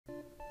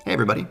Hey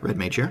everybody, Red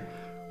Mage here.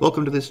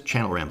 Welcome to this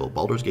channel ramble,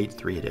 Baldur's Gate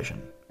 3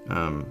 edition.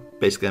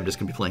 Basically, I'm just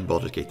going to be playing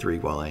Baldur's Gate 3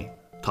 while I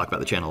talk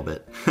about the channel a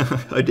bit.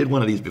 I did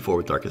one of these before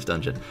with Darkest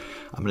Dungeon.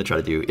 I'm going to try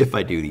to do, if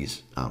I do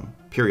these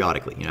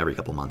periodically, every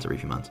couple months, every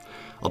few months,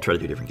 I'll try to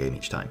do a different game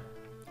each time.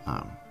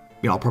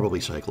 I'll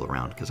probably cycle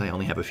around because I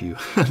only have a few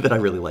that I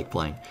really like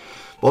playing.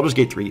 Baldur's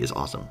Gate 3 is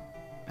awesome.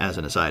 As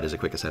an aside, as a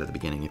quick aside at the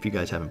beginning, if you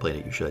guys haven't played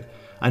it, you should.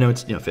 I know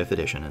it's 5th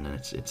edition,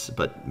 and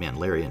but man,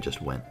 Larian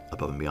just went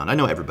above and beyond. I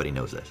know everybody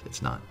knows this.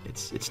 It's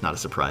not a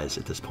surprise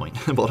at this point.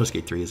 Baldur's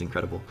Gate 3 is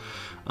incredible.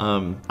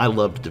 I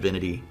loved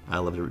Divinity. I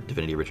loved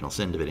Divinity Original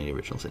Sin, Divinity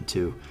Original Sin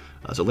 2.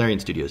 So Larian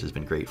Studios has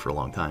been great for a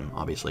long time,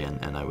 obviously,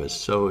 and I was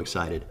so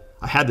excited.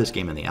 I had this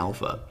game in the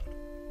alpha,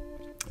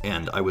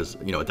 and I was,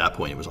 at that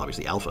point it was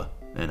obviously alpha,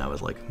 and I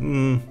was like,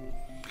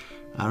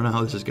 I don't know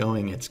how this is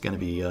going. It's going to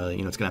be, it's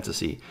going to have to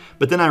see.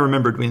 But then I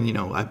remembered when,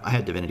 I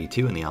had Divinity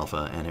 2 in the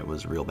alpha, and it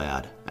was real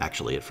bad,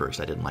 actually, at first.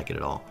 I didn't like it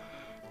at all.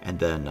 And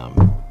then,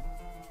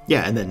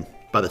 and then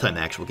by the time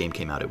the actual game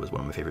came out, it was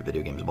one of my favorite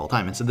video games of all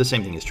time. And so the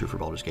same thing is true for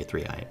Baldur's Gate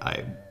 3.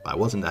 I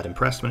wasn't that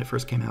impressed when it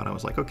first came out. I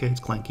was like, okay,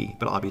 it's clanky,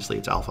 but obviously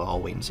it's alpha. I'll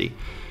wait and see.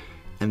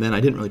 And then I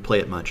didn't really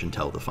play it much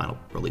until the final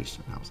release.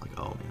 And I was like,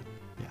 oh, man,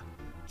 yeah.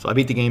 So I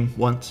beat the game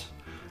once.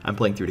 I'm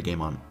playing through the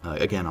game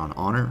again on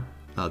Honor.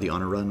 The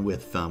Honor run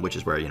with, which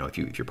is where, if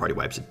your party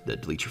wipes it,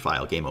 deletes your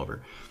file, game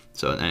over.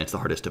 So, and it's the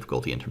hardest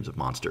difficulty in terms of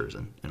monsters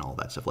and all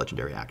that stuff,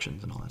 legendary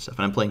actions and all that stuff.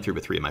 And I'm playing through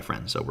with 3 of my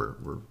friends, so we're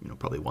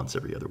probably once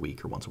every other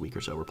week or once a week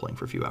or so, we're playing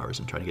for a few hours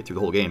and trying to get through the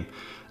whole game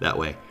that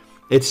way.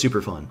 It's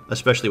super fun,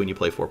 especially when you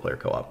play 4-player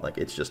co-op. Like,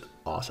 it's just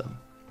awesome.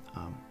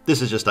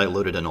 This is just, I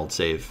loaded an old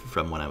save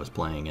from when I was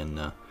playing, and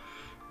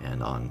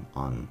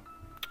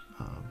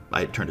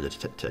I turned it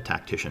to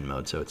tactician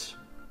mode, so it's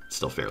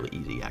still fairly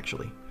easy,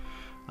 actually.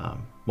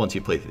 Once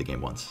you play through the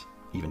game once,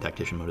 even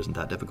tactician mode isn't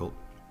that difficult.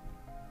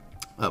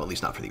 At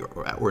least not for the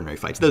ordinary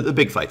fights. The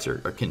big fights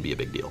can be a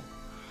big deal,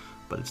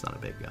 but it's not a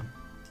big...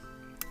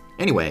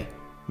 Anyway,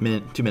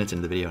 2 minutes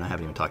into the video, and I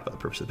haven't even talked about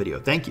the purpose of the video.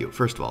 Thank you,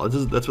 first of all.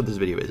 That's what this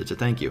video is. It's a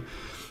thank you.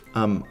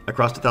 I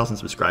crossed 1,000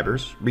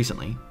 subscribers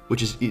recently,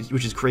 which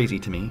is crazy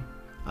to me.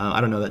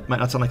 I don't know, that might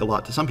not sound like a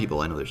lot to some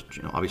people. I know there's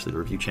obviously the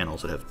review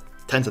channels that have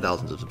tens of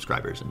thousands of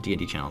subscribers, and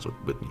D&D channels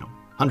with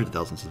hundreds of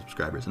thousands of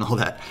subscribers and all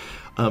that.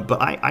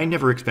 But I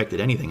never expected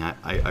anything.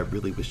 I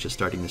really was just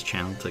starting this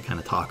channel to kind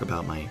of talk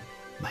about my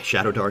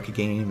Shadow Dark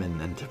game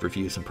and to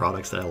review some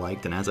products that I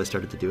liked. And as I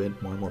started to do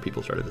it, more and more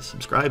people started to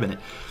subscribe, and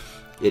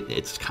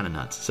it's kind of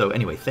nuts. So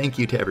anyway, thank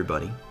you to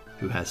everybody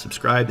who has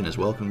subscribed and has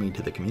welcomed me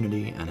to the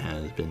community and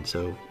has been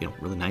so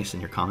really nice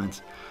in your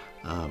comments.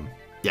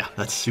 Yeah,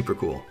 that's super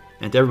cool.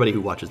 And to everybody who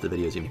watches the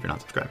videos, even if you're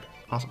not subscribed,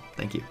 awesome,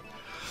 thank you.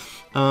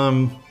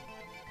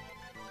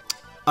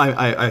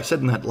 I said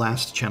in that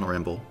last channel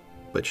ramble,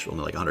 which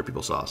only like 100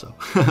 people saw, so,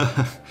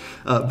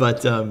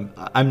 but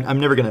I'm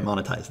never going to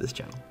monetize this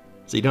channel.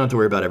 So you don't have to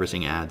worry about ever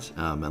seeing ads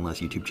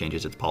unless YouTube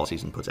changes its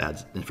policies and puts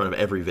ads in front of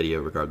every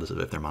video, regardless of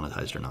if they're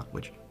monetized or not,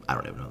 which I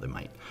don't even know, they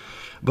might.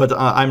 But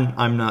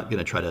I'm not going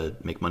to try to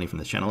make money from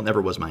this channel. It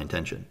never was my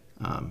intention.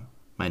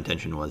 My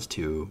intention was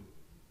to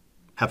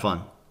have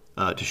fun.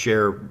 To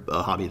share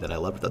a hobby that I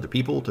love with other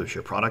people, to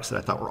share products that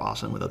I thought were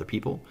awesome with other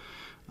people,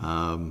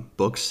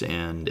 books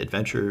and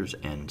adventures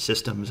and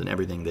systems and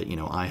everything that,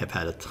 I have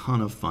had a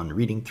ton of fun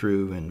reading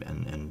through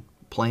and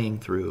playing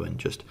through and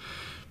just,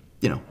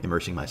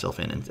 immersing myself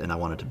in. And I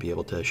wanted to be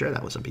able to share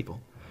that with some people.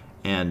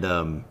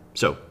 And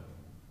so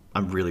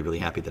I'm really, really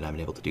happy that I've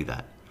been able to do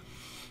that.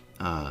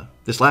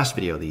 This last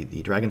video,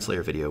 the Dragon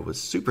Slayer video, was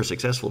super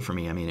successful for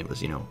me. I mean, it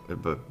was,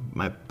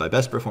 my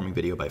best performing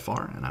video by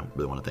far, and I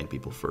really want to thank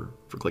people for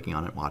clicking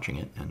on it, watching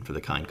it, and for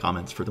the kind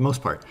comments for the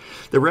most part.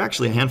 There were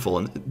actually a handful,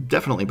 and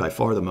definitely by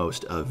far the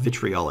most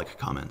vitriolic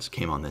comments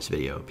came on this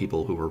video.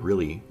 People who were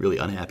really, really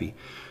unhappy.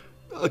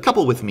 A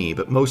couple with me,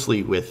 but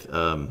mostly with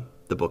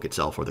the book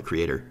itself or the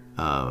creator.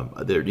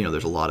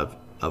 There's a lot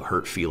of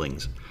hurt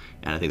feelings,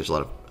 and I think there's a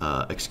lot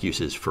of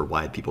excuses for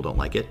why people don't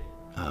like it.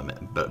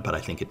 But I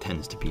think it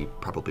tends to be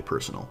probably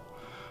personal,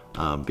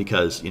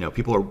 because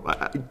people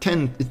are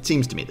it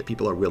seems to me that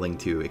people are willing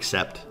to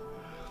accept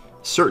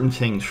certain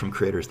things from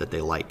creators that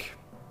they like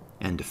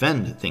and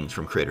defend things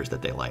from creators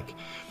that they like,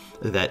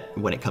 that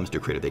when it comes to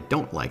a creator they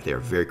don't like, they're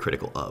very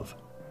critical of,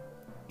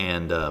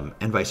 and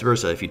vice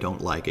versa. If you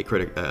don't like a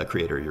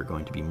creator, you're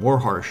going to be more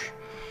harsh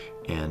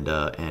and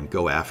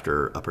go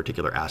after a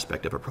particular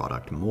aspect of a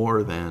product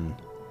more than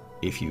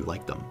if you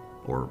like them.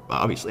 Or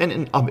obviously,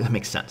 and that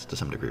makes sense to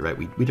some degree, right?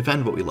 We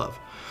defend what we love,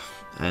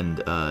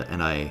 and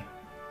I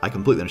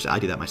completely understand. I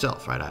do that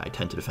myself, right? I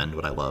tend to defend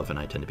what I love, and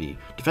I tend to be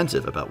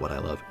defensive about what I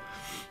love,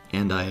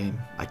 and I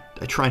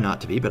try not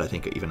to be, but I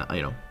think even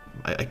I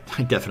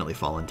definitely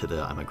fall into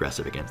the I'm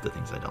aggressive against the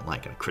things I don't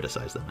like, and I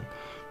criticize them,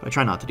 but I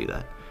try not to do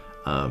that,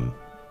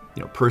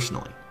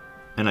 personally.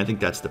 And I think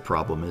that's the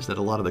problem, is that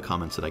a lot of the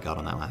comments that I got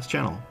on that last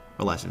channel,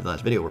 or last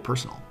video, were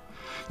personal.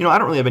 I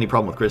don't really have any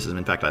problem with criticism.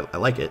 In fact, I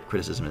like it.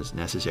 Criticism is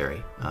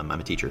necessary. I'm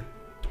a teacher.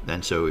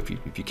 And so if you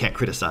can't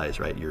criticize,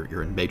 right,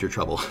 you're in major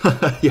trouble.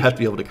 You have to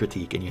be able to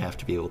critique, and you have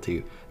to be able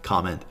to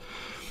comment.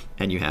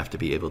 and you have to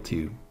be able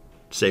to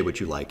say what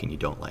you like and you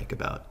don't like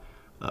about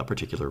a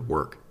particular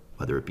work,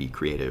 whether it be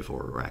creative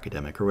or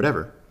academic or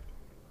whatever.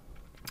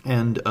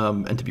 And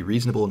to be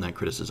reasonable in that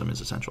criticism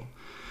is essential.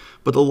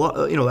 But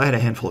I had a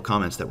handful of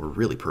comments that were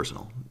really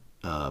personal.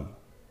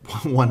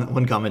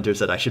 One commenter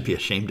said I should be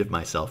ashamed of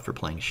myself for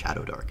playing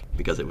Shadow Dark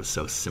because it was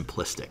so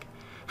simplistic.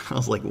 I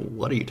was like,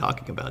 what are you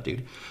talking about,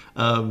 dude?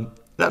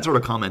 That sort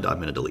of comment I'm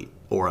going to delete,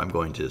 or I'm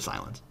going to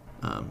silence.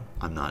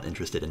 I'm not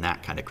interested in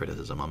that kind of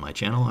criticism on my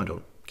channel. I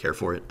don't care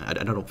for it. I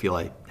don't feel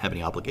I have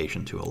any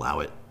obligation to allow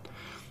it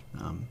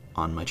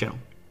on my channel.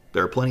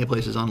 There are plenty of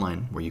places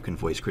online where you can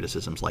voice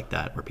criticisms like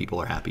that, where people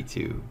are happy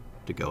to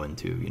go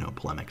into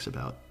polemics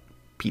about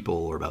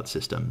people or about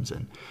systems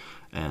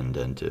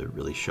and to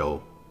really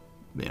show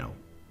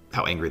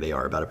how angry they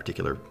are about a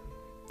particular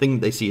thing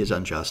they see as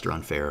unjust or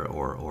unfair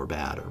or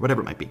bad or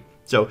whatever it might be.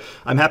 So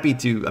I'm happy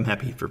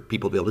for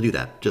people to be able to do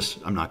that. Just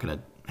I'm not going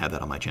to have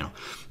that on my channel.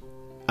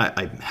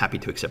 I'm happy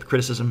to accept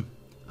criticism.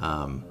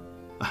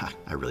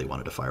 I really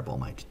wanted to fireball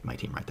my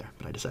team right there,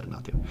 but I decided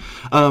not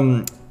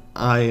to.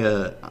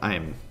 I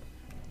am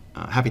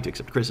happy to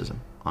accept criticism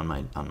on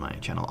my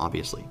channel,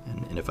 obviously,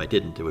 and if I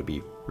didn't, it would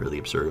be really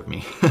absurd of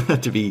me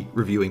to be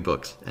reviewing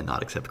books and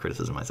not accept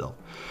criticism myself.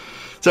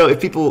 So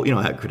if people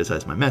have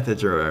criticized my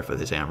methods, or if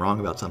they say I'm wrong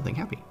about something,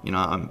 happy.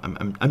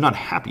 I'm not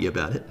happy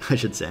about it. I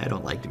should say I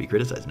don't like to be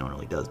criticized. No one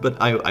really does, but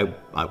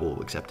I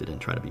will accept it and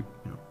try to be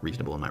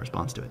reasonable in my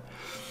response to it.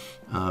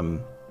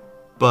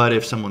 But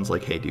if someone's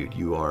like, hey dude,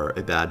 you are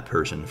a bad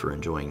person for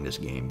enjoying this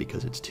game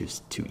because it's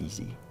too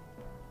easy,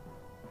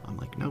 I'm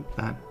like, nope,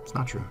 that's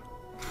not true.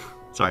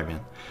 Sorry,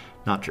 man,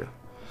 not true.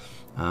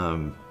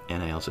 And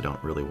I also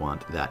don't really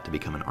want that to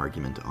become an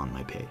argument on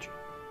my page.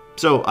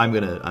 So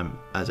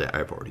as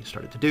I've already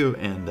started to do,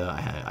 and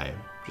I'm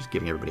just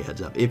giving everybody a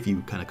heads up. If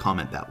you kind of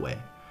comment that way,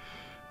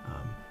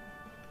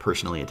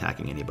 personally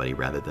attacking anybody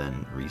rather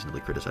than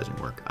reasonably criticizing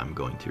work, I'm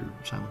going to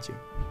silence you.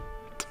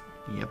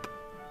 Yep.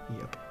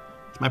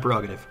 It's my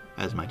prerogative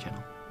as my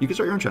channel. You can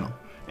start your own channel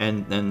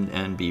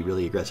and be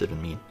really aggressive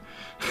and mean.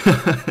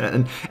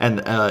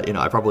 and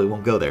I probably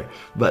won't go there,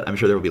 but I'm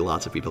sure there will be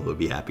lots of people who would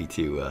be happy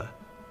to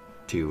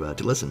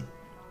listen.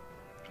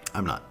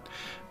 I'm not.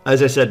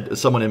 As I said,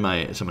 someone in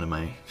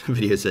my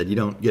video said, you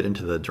don't get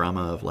into the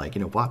drama of like,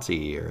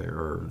 WotC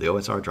or the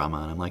OSR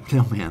drama. And I'm like,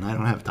 no, man, I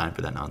don't have time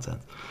for that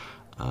nonsense.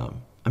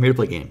 I'm here to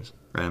play games,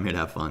 right? I'm here to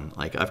have fun.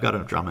 Like, I've got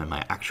enough drama in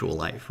my actual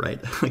life,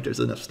 right? Like, there's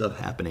enough stuff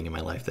happening in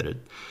my life that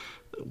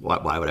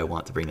why would I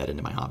want to bring that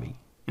into my hobby?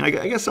 And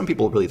I guess some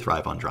people really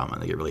thrive on drama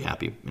and they get really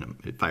happy,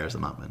 it fires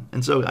them up.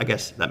 And so I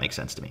guess that makes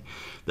sense to me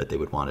that they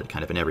would want it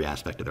kind of in every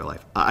aspect of their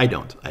life. I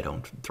don't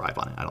thrive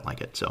on it. I don't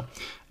like it. So,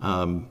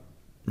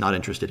 not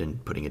interested in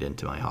putting it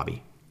into my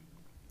hobby.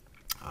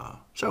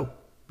 So,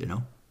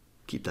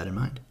 keep that in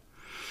mind.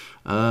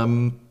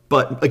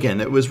 But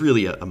again, it was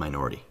really a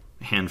minority,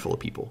 a handful of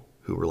people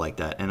who were like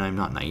that. And I'm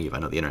not naive. I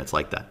know the internet's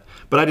like that.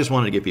 But I just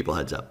wanted to give people a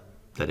heads up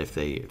that if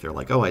they're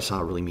like, oh, I saw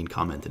a really mean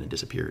comment and it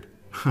disappeared,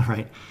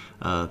 right?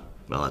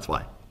 Well, that's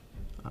why.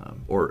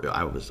 Or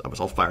I was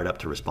all fired up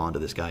to respond to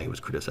this guy who was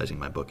criticizing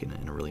my book in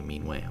a really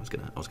mean way. I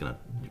was gonna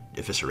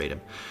eviscerate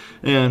him,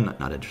 and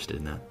not interested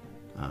in that.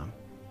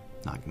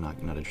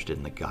 Not interested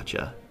in the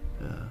gotcha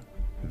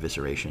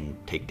evisceration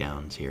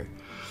takedowns here.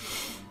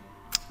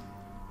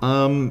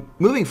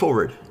 Moving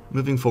forward.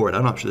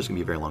 I'm not sure this is gonna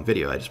be a very long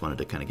video. I just wanted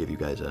to kind of give you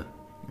guys a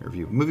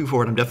review. Moving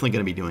forward, I'm definitely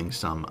gonna be doing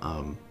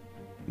some.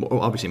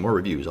 Obviously more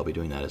reviews. I'll be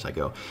doing that as I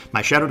go.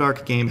 My Shadow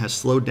Dark game has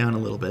slowed down a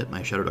little bit,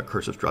 my Shadow Dark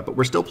Curse of Strahd, but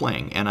we're still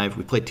playing, and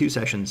we've played 2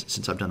 sessions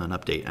since I've done an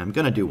update. I'm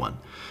going to do one.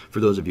 For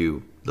those of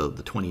you, the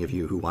 20 of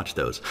you who watch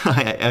those,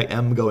 I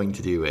am going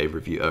to do a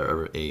review,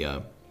 or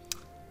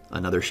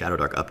another Shadow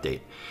Dark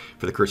update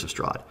for the Curse of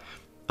Strahd.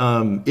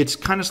 It's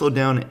kind of slowed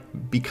down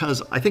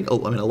because I think, a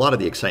lot of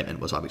the excitement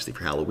was obviously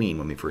for Halloween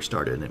when we first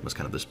started, and it was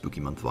kind of the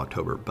spooky month of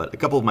October, but a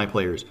couple of my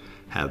players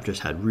have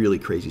just had really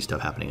crazy stuff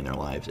happening in their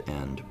lives,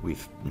 and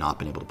we've not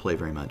been able to play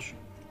very much.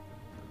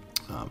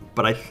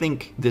 But I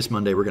think this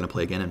Monday we're going to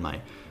play again, and my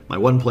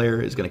one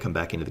player is going to come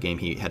back into the game.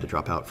 He had to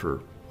drop out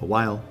for a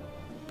while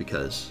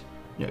because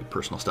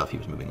personal stuff. He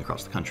was moving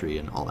across the country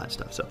and all that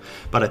stuff. So,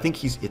 but I think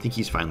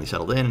he's finally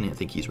settled in, and I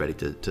think he's ready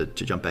to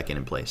jump back in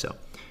and play. So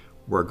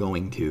we're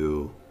going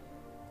to.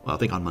 Well, I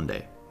think on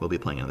Monday we'll be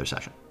playing another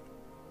session.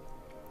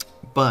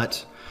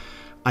 But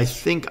I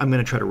think I'm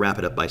going to try to wrap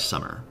it up by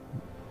summer.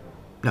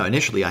 Now,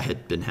 initially I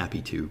had been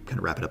happy to kind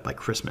of wrap it up by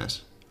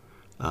Christmas,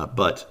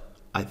 but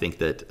I think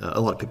that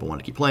a lot of people wanted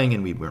to keep playing,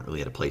 and we weren't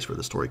really at a place where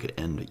the story could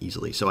end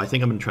easily. So I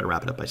think I'm going to try to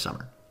wrap it up by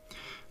summer.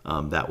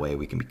 That way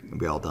we can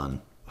be all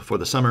done before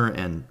the summer,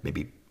 and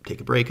maybe take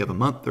a break of a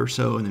month or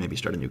so, and then maybe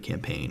start a new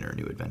campaign or a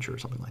new adventure or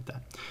something like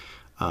that.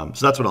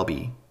 So that's what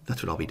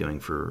I'll be doing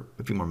for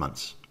a few more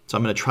months. So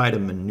I'm going to try to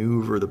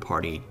maneuver the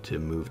party to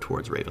move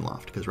towards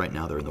Ravenloft, because right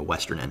now they're in the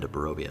western end of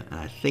Barovia, and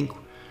I think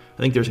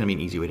there's going to be an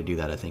easy way to do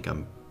that. I think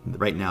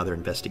right now they're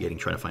investigating,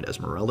 trying to find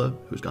Esmeralda,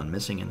 who's gone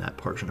missing in that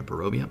portion of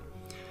Barovia,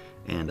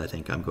 and I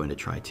think I'm going to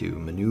try to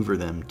maneuver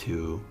them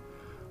to.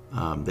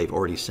 They've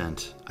already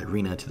sent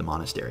Irina to the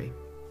monastery,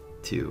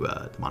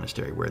 the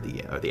monastery where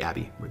the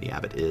abbey where the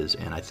abbot is,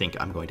 and I think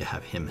I'm going to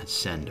have him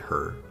send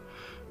her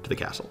to the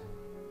castle.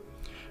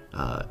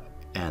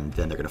 And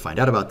then they're going to find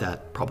out about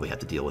that, probably have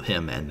to deal with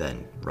him, and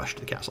then rush to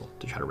the castle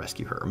to try to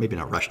rescue her. Or maybe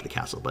not rush to the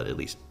castle, but at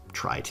least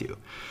try to.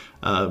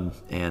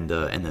 And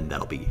then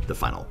that'll be the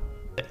final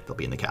bit. They'll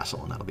be in the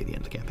castle, and that'll be the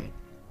end of the campaign.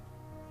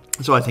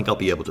 So I think I'll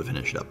be able to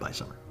finish it up by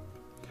summer.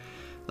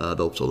 So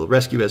they'll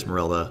rescue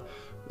Esmeralda.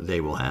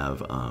 They will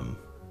have an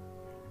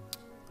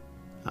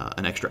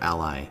extra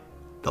ally.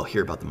 They'll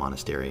hear about the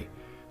monastery.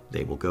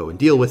 They will go and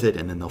deal with it,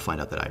 and then they'll find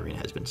out that Irene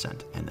has been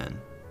sent, and then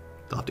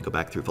they'll have to go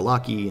back through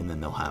Vallaki, and then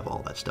they'll have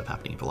all that stuff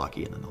happening in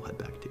Vallaki, and then they'll head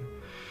back to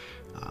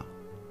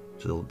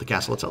the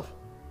castle itself.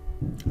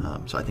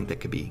 So I think that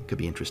could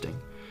be interesting.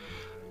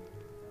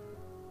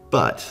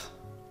 But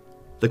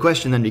the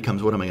question then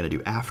becomes, what am I going to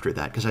do after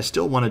that? Because I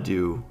still want to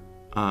do,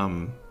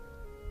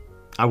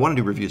 I want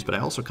to do reviews, but I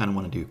also kind of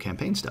want to do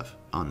campaign stuff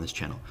on this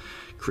channel.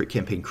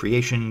 Campaign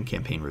creation,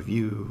 campaign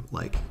review,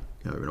 like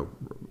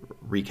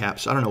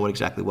recaps. I don't know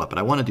exactly what, but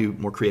I want to do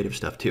more creative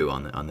stuff too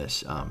on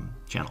this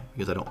channel,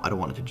 because I don't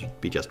want it to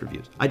be just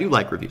reviews. I do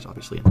like reviews,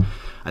 obviously, and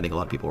I think a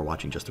lot of people are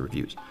watching just the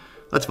reviews.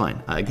 That's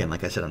fine. Again,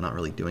 like I said, I'm not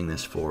really doing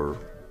this for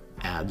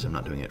ads. I'm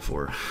not doing it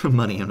for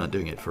money. I'm not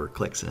doing it for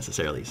clicks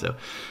necessarily. So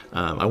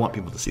I want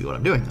people to see what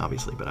I'm doing,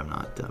 obviously, but I'm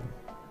not.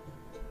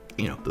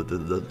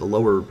 The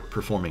lower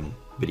performing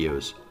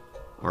videos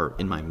are,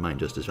 in my mind,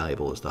 just as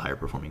valuable as the higher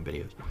performing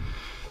videos.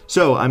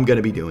 So I'm going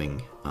to be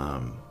doing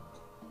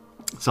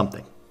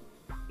something.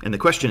 And the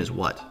question is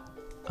what?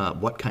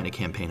 What kind of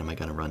campaign am I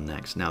going to run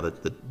next? Now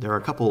that there are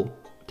a couple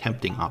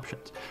tempting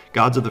options.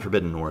 Gods of the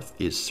Forbidden North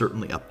is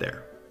certainly up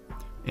there.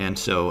 And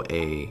so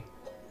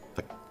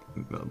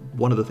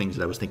one of the things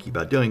that I was thinking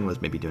about doing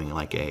was maybe doing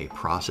like a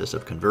process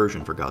of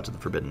conversion for Gods of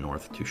the Forbidden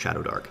North to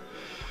Shadowdark.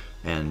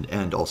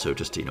 And also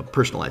just to,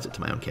 personalize it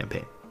to my own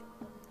campaign.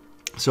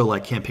 So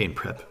like campaign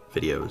prep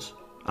videos.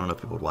 I don't know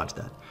if people would watch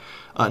that.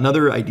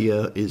 Another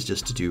idea is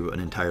just to do an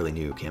entirely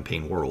new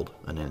campaign world,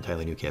 an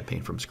entirely new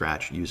campaign from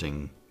scratch,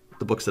 using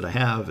the books that I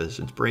have as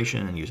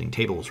inspiration and using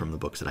tables from the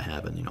books that I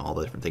have, and all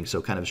the different things.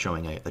 So kind of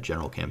showing a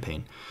general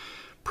campaign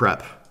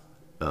prep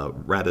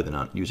rather than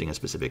not using a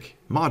specific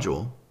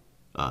module,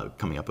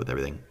 coming up with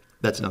everything.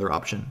 That's another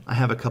option. I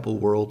have a couple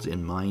worlds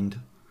in mind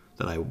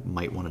that I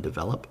might want to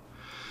develop.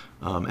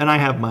 And I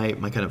have my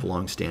kind of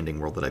long-standing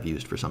world that I've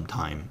used for some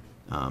time,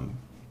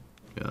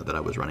 that I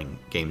was running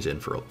games in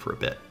for a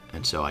bit,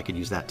 and so I could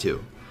use that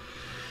too.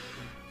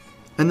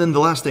 And then the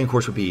last thing, of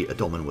course, would be a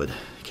Dolmenwood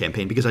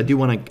campaign, because I do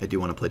want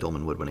to play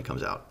Dolmenwood when it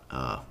comes out,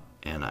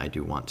 and I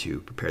do want to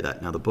prepare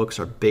that. Now the books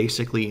are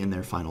basically in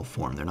their final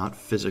form; they're not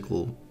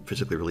physically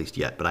released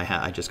yet. But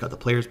I just got the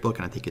player's book,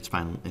 and I think it's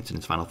in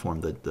its final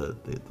form.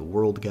 The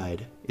world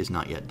guide is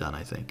not yet done,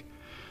 I think.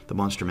 The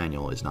monster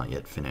manual is not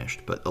yet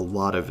finished, but a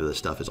lot of the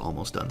stuff is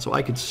almost done. So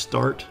I could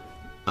start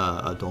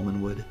a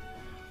Dolmenwood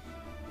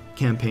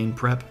campaign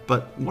prep,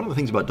 but one of the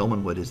things about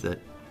Dolmenwood is that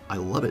I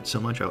love it so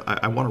much,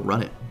 I want to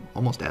run it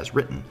almost as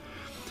written.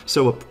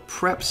 So a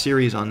prep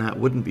series on that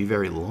wouldn't be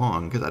very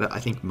long, because I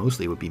think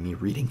mostly it would be me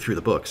reading through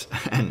the books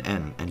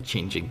and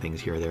changing things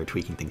here or there,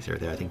 tweaking things here or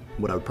there. I think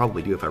what I would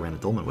probably do if I ran a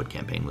Dolmenwood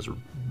campaign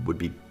would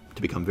be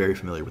to become very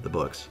familiar with the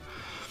books,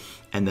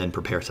 and then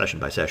prepare session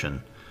by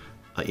session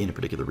in a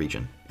particular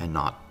region, and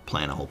not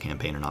plan a whole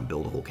campaign or not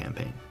build a whole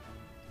campaign,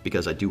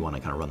 because I do want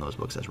to kind of run those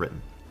books as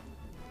written.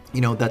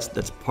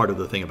 That's part of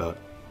the thing about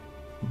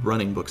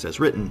running books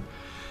as written,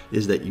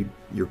 is that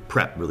your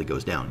prep really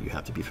goes down. You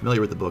have to be familiar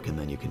with the book, and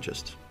then you can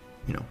just,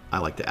 I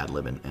like to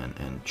ad-lib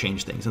and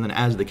change things. And then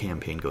as the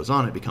campaign goes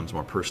on, it becomes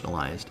more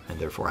personalized, and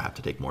therefore I have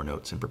to take more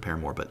notes and prepare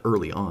more. But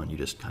early on, you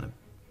just kind of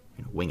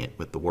wing it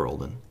with the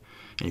world. And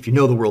if you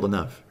know the world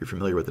enough, you're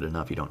familiar with it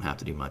enough, you don't have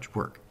to do much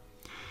work.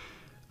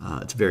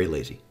 It's very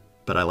lazy,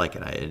 but I like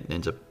it. I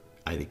end up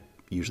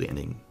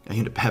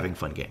having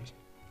fun games.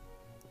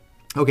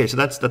 Okay, so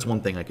that's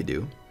one thing I could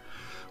do,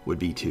 would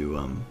be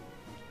to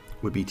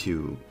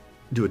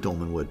do a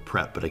Dolmenwood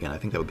prep, but again, I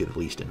think that would be the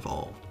least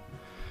involved.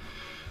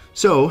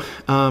 So,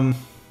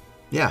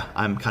 yeah,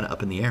 I'm kind of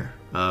up in the air.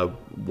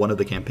 One of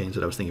the campaigns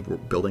that I was thinking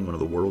of building, one of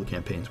the world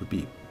campaigns, would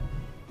be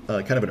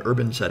kind of an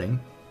urban setting,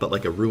 but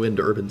like a ruined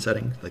urban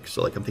setting.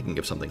 Like I'm thinking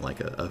of something like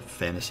a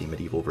fantasy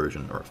medieval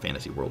version, or a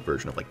fantasy world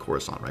version of like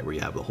Coruscant, right, where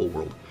you have the whole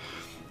world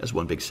as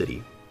one big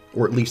city,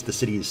 or at least the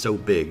city is so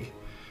big,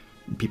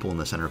 people in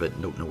the center of it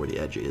don't know where the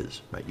edge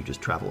is, right? You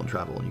just travel and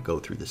travel, and you go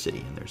through the city,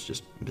 and there's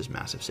just this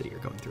massive city you're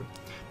going through.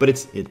 But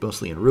it's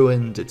mostly in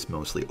ruins. It's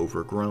mostly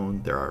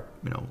overgrown. There are,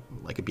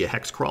 like it'd be a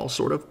hex crawl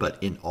sort of,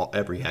 but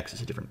every hex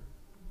is a different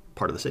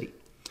part of the city.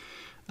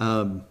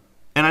 And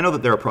I know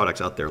that there are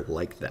products out there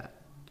like that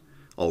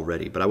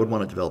already, but I would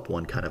want to develop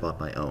one kind of on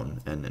my own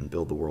and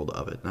build the world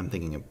of it. And I'm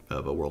thinking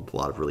of a world with a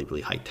lot of really,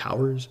 really high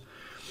towers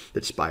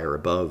that spire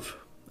above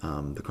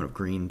the kind of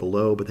green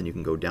below, but then you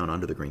can go down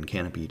under the green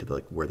canopy to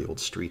like where the old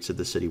streets of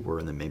the city were,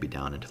 and then maybe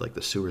down into like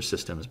the sewer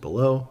systems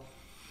below,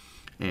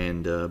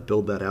 and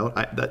build that out.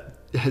 That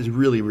has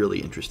really, really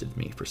interested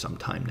me for some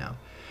time now.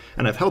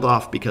 And I've held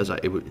off because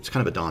it's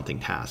kind of a daunting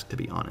task, to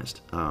be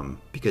honest,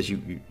 because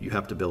you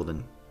have to build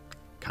in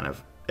kind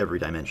of every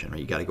dimension, right?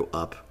 You got to go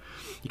up,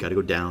 you got to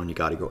go down, you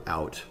got to go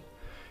out.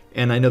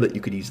 And I know that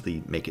you could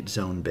easily make it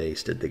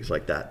zone-based and things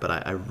like that, but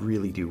I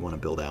really do want to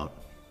build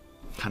out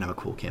kind of a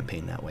cool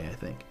campaign that way, I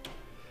think.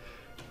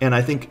 And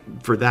I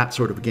think for that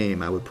sort of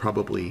game, I would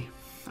probably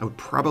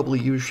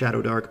use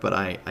Shadow Dark, but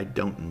I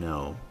don't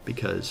know,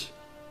 because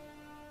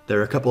there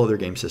are a couple other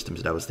game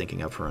systems that I was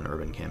thinking of for an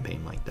urban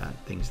campaign like that.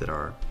 Things that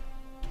are,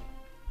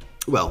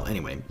 well,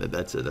 anyway,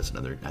 that's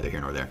another, neither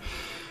here nor there.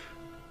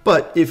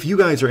 But if you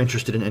guys are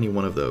interested in any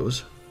one of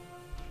those,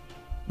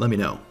 let me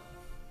know.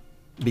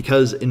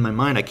 Because in my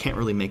mind, I can't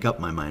really make up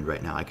my mind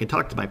right now. I can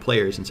talk to my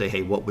players and say,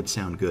 hey, what would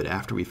sound good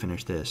after we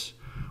finish this?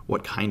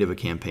 What kind of a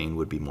campaign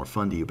would be more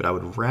fun to you? But I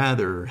would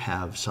rather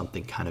have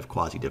something kind of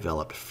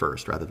quasi-developed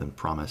first, rather than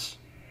promise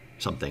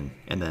something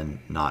and then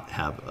not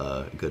have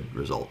a good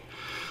result.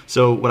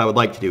 So what I would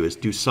like to do is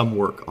do some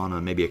work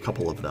on maybe a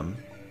couple of them,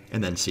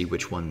 and then see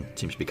which one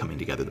seems to be coming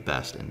together the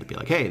best, and to be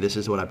like, hey, this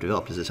is what I've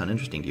developed. Does this sound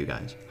interesting to you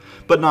guys?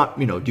 But not,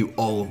 do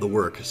all of the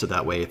work, so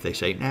that way if they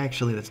say, nah,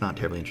 actually, that's not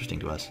terribly interesting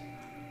to us,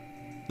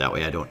 that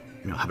way I don't,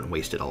 haven't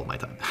wasted all of my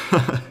time.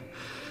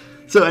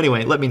 So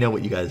anyway, let me know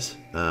what you guys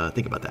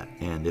think about that,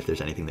 and if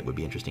there's anything that would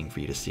be interesting for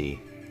you to see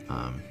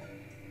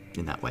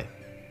in that way.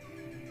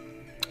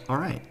 All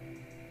right,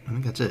 I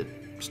think that's it.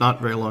 It's not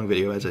a very long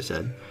video, as I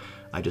said.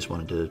 I just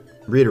wanted to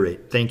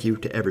reiterate thank you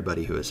to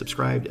everybody who has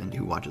subscribed and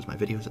who watches my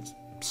videos. It's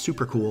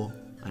super cool.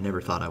 I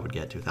never thought I would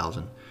get to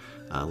 1,000,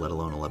 let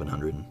alone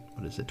 1,100.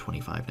 What is it,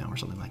 25 now or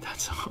something like that?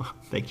 So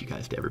thank you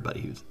guys to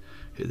everybody who's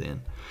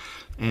in.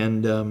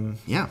 And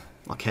yeah,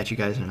 I'll catch you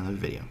guys in another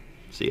video.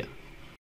 See ya.